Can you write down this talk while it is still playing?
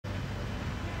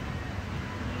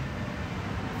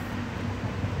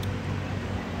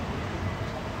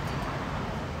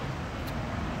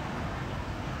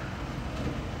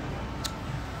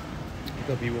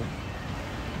What's up, people?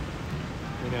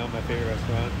 We're now at my favorite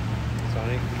restaurant,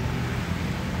 Sonic.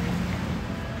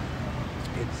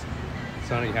 It's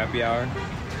Sonic Happy Hour.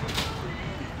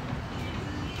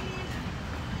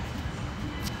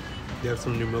 They have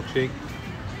some new milkshake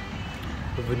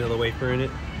with vanilla wafer in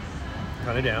it.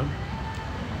 Count it down.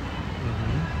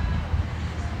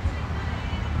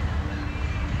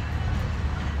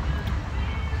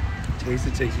 Taste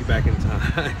it takes you back in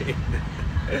time.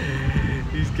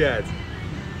 These cats.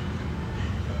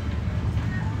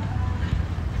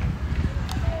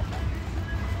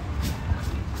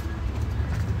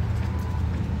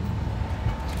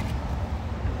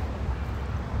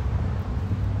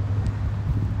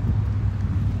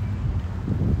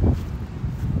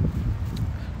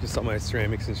 Just saw my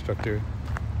ceramics instructor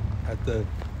at the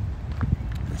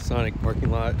Sonic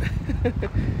parking lot.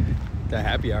 That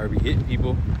happy hour be hitting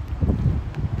people.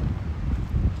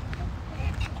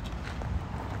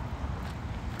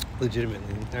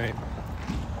 Legitimately. Alright.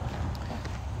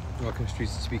 Walking the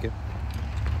streets to speak it.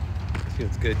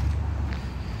 Feels good.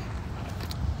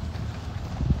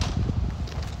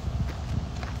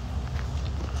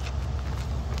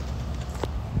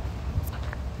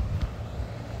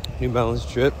 New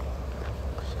Balance drip.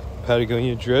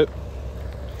 Patagonia drip.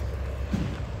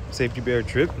 Safety Bear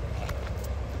drip.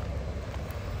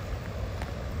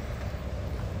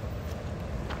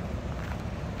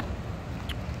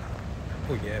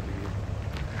 Oh yeah, baby.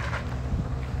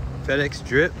 FedEx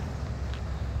drip.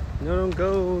 No, don't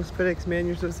go. FedEx, man,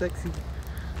 you're so sexy.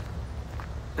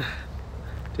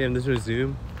 Damn, there's no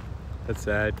Zoom. That's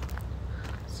sad.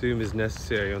 Zoom is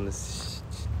necessary on this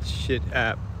shit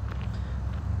app.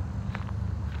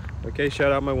 Okay,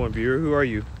 shout out my one viewer. Who are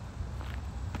you?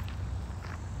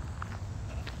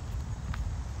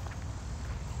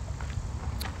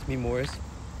 It's me, Morris.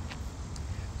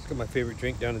 Just got my favorite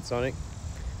drink down at Sonic.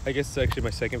 I guess it's actually my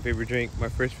second favorite drink. My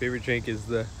first favorite drink is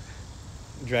the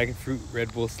Dragon Fruit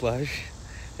Red Bull Slush.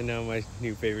 And now my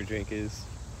new favorite drink is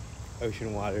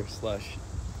Ocean Water Slush.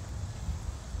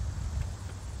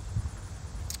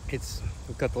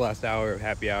 We've got the last hour of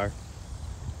happy hour.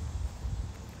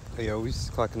 Hey, yo, we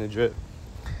just clocking a drip.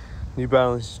 New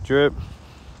Balance drip.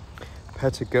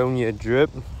 Patagonia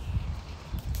drip.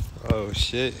 Oh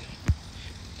shit.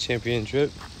 Champion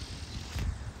drip.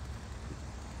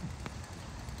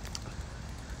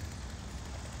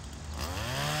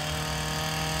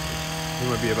 We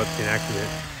might be about to get an accident.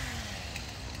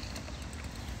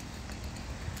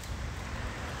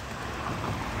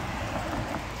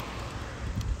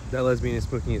 That lesbian is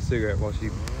smoking a cigarette while she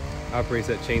operates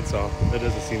that chainsaw. That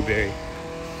doesn't seem very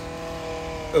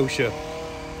OSHA.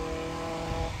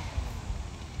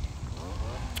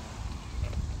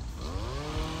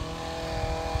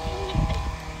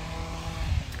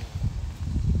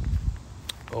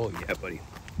 Oh yeah, buddy.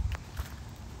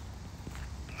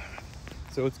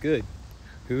 So it's good.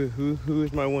 Who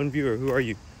is my one viewer? Who are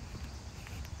you?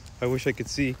 I wish I could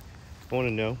see. I want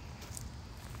to know.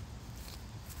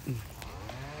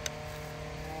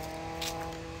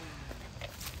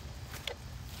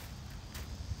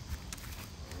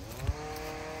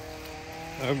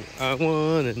 I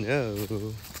want to know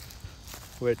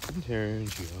what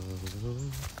turns you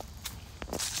on.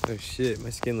 Oh shit, my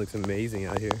skin looks amazing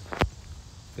out here.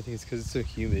 I think it's because it's so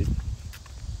humid.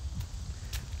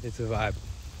 It's a vibe.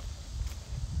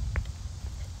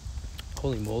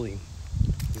 Holy moly.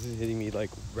 This is hitting me like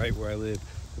right where I live.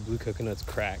 The blue coconut's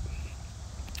crack.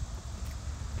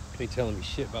 You ain't telling me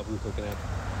shit about blue coconut.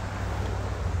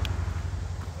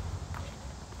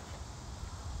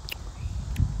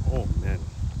 Oh man.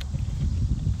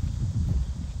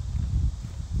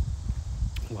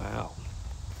 Wow.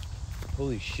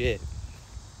 Holy shit.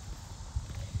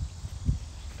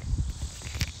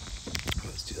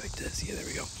 Let's do like this. Yeah, there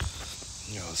we go.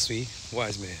 Oh, see?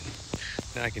 Wise man.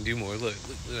 Now I can do more. Look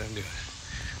what I'm doing.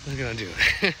 Look what I'm doing.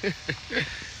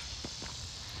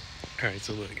 Alright,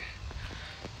 so look.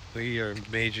 We are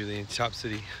majorly in Top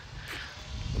City.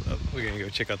 We're gonna go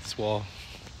check out this wall.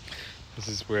 This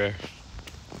is where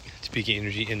speaking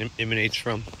energy emanates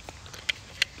from.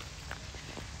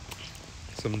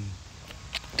 Some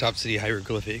Top City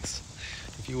hieroglyphics,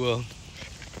 if you will.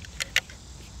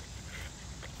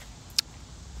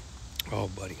 Oh,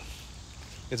 buddy.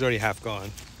 It's already half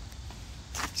gone.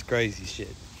 It's crazy shit.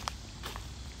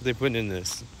 What they putting in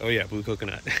this? Oh yeah, blue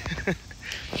coconut.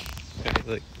 Okay,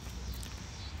 look.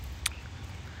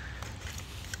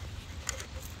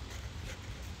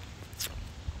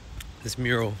 This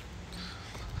mural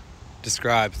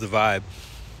describes the vibe.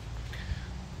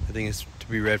 I think it's to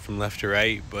be read from left to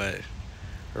right,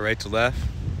 or right to left.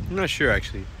 I'm not sure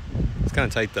actually. It's kind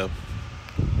of tight though.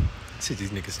 Let's see what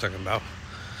these niggas talking about.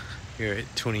 Here at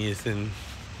 20th and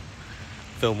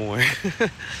Fillmore.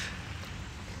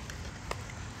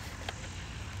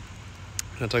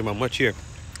 Not talking about much here.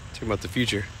 Talking about the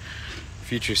future. The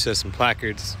future says some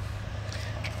placards.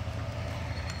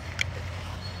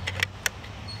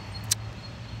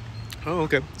 Oh,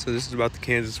 okay. So this is about the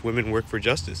Kansas Women Work for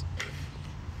Justice.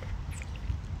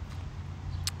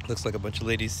 Looks like a bunch of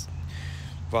ladies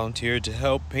volunteered to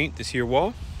help paint this here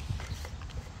wall.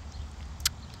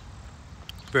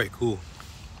 Very cool.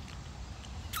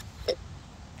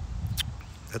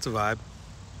 That's a vibe.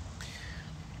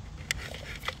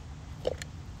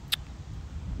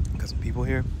 Got some people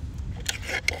here.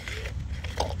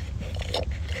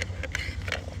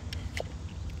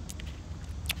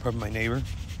 Probably my neighbor.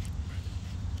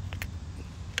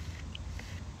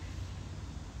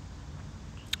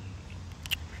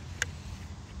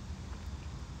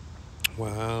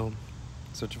 Wow,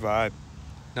 such a vibe.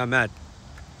 Not mad.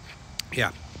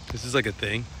 Yeah, this is like a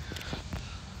thing.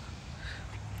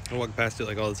 I walk past it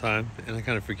like all the time, and I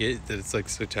kind of forget that it's like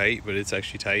so tight, but it's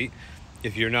actually tight.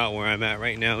 If you're not where I'm at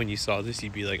right now and you saw this,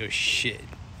 you'd be like, oh shit,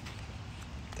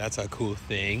 that's a cool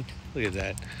thing. Look at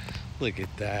that. Look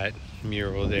at that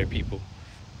mural there, people.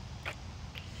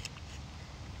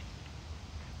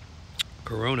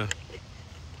 Corona.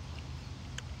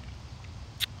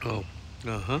 Oh,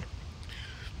 uh-huh.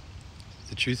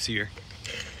 The truth's here.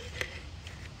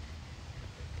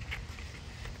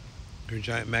 Or a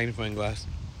giant magnifying glass.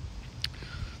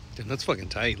 Damn, that's fucking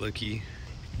tight, low-key.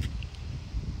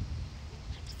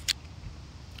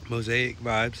 Mosaic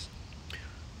vibes,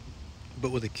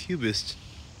 but with a cubist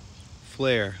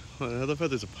flair. I love how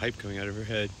there's a pipe coming out of her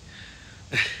head.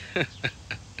 Like,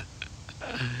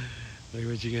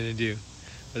 what you gonna do?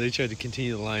 Well, they tried to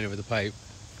continue the line over the pipe.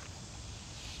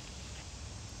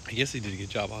 I guess they did a good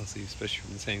job, honestly, especially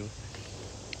from this angle.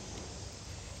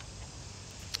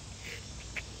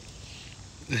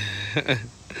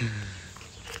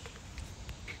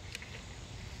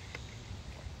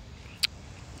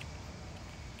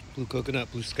 Blue coconut,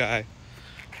 blue sky.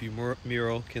 View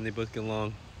mural. Can they both get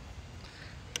along?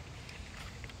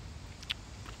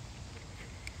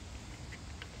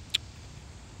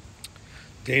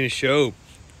 Dana show.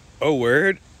 Oh,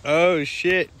 word? Oh,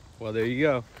 shit. Well, there you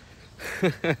go.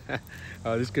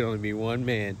 Oh, this could only be one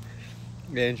man.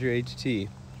 Andrew HT.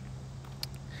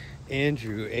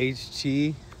 Andrew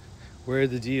HT. Where are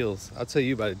the deals? I'll tell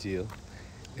you about a deal.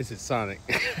 It's at Sonic.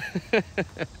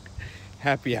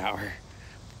 Happy hour.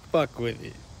 Fuck with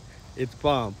it. It's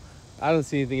bomb. I don't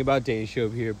see anything about Dana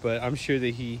Shobe here, but I'm sure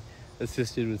that he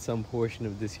assisted with some portion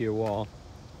of this here wall.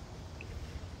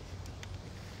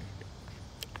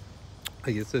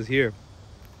 Like it says here,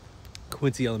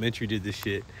 Quincy Elementary did this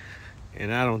shit.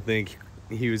 And I don't think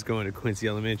he was going to Quincy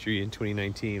Elementary in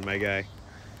 2019, my guy.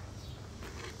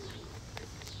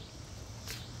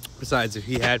 Besides, if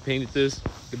he had painted this,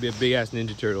 it'd be a big ass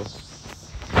Ninja Turtle.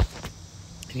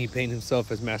 And he painted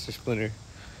himself as Master Splinter,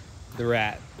 the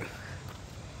rat.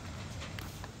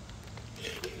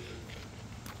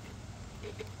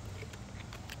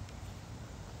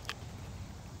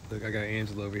 Look, I got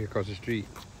Angela over here across the street.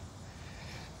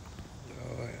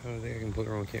 Oh, I don't think I can put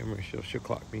her on camera. She'll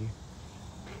clock me.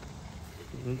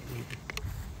 Yeah,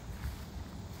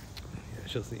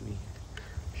 she'll see me.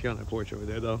 She on that porch over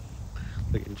there though,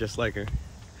 looking just like her.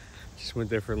 Just went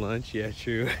there for lunch. Yeah,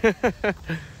 true.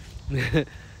 Yeah,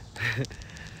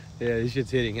 this shit's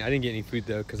hitting. I didn't get any food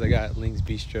though, because I got Ling's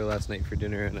Bistro last night for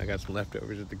dinner, and I got some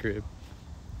leftovers at the crib.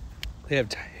 They have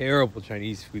terrible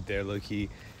Chinese food there, low key.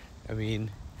 I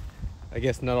mean, I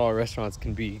guess not all restaurants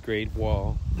can be Great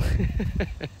Wall.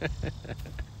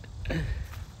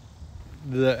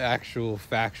 The actual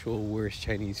factual worst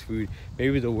Chinese food,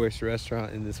 maybe the worst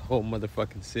restaurant in this whole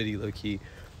motherfucking city, low key,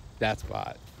 that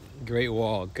spot. Great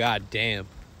Wall. God damn.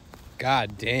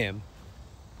 God damn.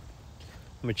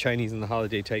 I'm a Chinese in the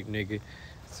holiday type nigga,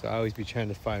 so I always be trying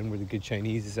to find where the good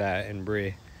Chinese is at, and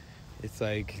bruh, it's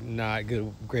like not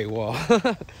good. Great Wall.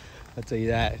 I'll tell you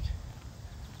that.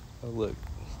 Oh look,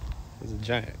 there's a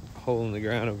giant hole in the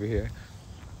ground over here.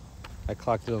 I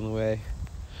clocked it on the way.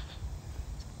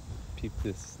 Peep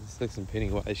this. This looks some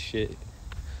Pennywise shit.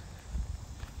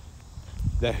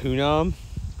 That Hunnam.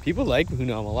 People like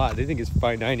Hunnam a lot. They think it's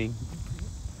fine dining.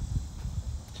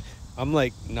 I'm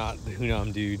like not the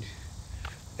Hunnam dude.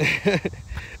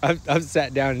 I've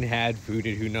sat down and had food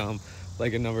at Hunnam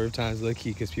like a number of times, low key,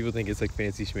 because people think it's like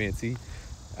fancy schmancy.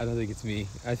 I don't think it's me.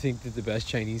 I think that the best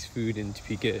Chinese food in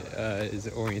Topeka is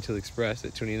Oriental Express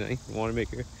at 29th and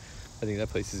Wanamaker. I think that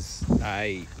place is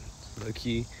low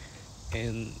key,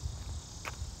 and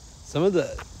some of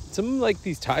the Some like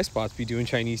these Thai spots be doing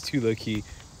Chinese too, low key.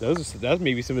 That's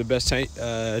maybe some of the best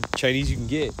Chinese you can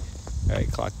get. All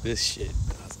right, clock this shit.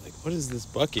 I was like, what is this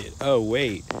bucket? Oh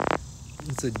wait,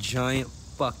 it's a giant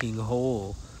fucking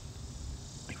hole.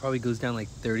 It probably goes down like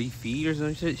 30 feet or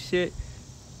some shit.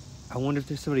 I wonder if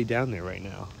there's somebody down there right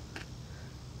now.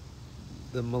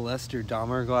 The molester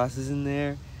Dahmer glasses in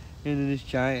there, and in this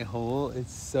giant hole.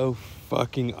 It's so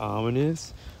fucking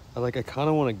ominous. I kind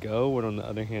of want to go, but on the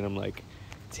other hand, I'm like,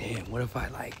 damn, what if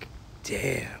I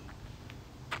damn.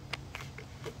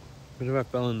 What if I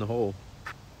fell in the hole?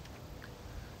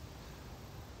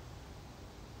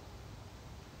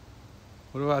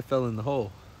 What if I fell in the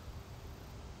hole?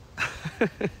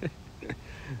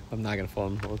 I'm not gonna fall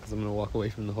in the hole because I'm gonna walk away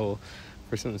from the hole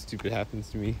before something stupid happens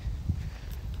to me.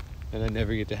 And I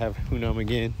never get to have Hunam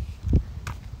again.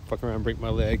 Fuck around, break my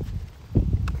leg.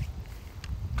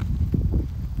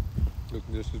 Look,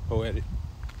 this is poetic.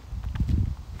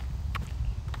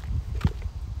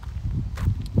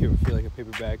 You ever feel like a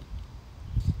paper bag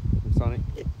from Sonic?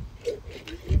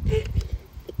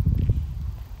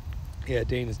 Yeah,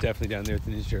 Dane is definitely down there with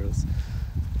the Ninja Turtles.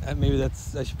 Maybe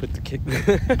I should put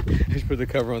I should put the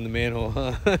cover on the manhole,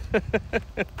 huh?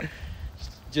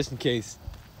 Just in case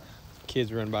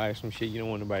kids run by or some shit, you don't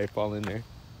want nobody to fall in there.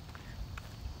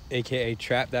 AKA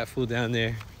trap that fool down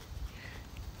there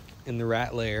in the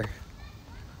rat lair.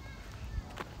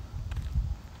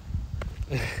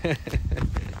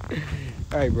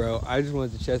 Alright, bro, I just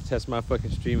wanted to test my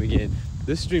fucking stream again.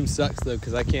 This stream sucks though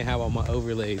because I can't have all my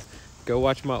overlays. Go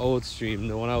watch my old stream,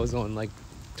 the one I was on like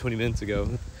 20 minutes ago.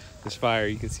 It's fire.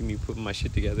 You can see me putting my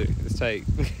shit together. It's tight.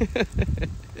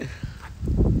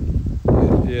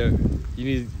 Yeah, you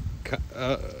need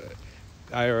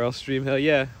IRL stream? Hell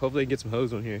yeah. Hopefully I can get some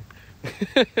hoes on here.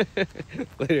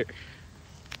 Later.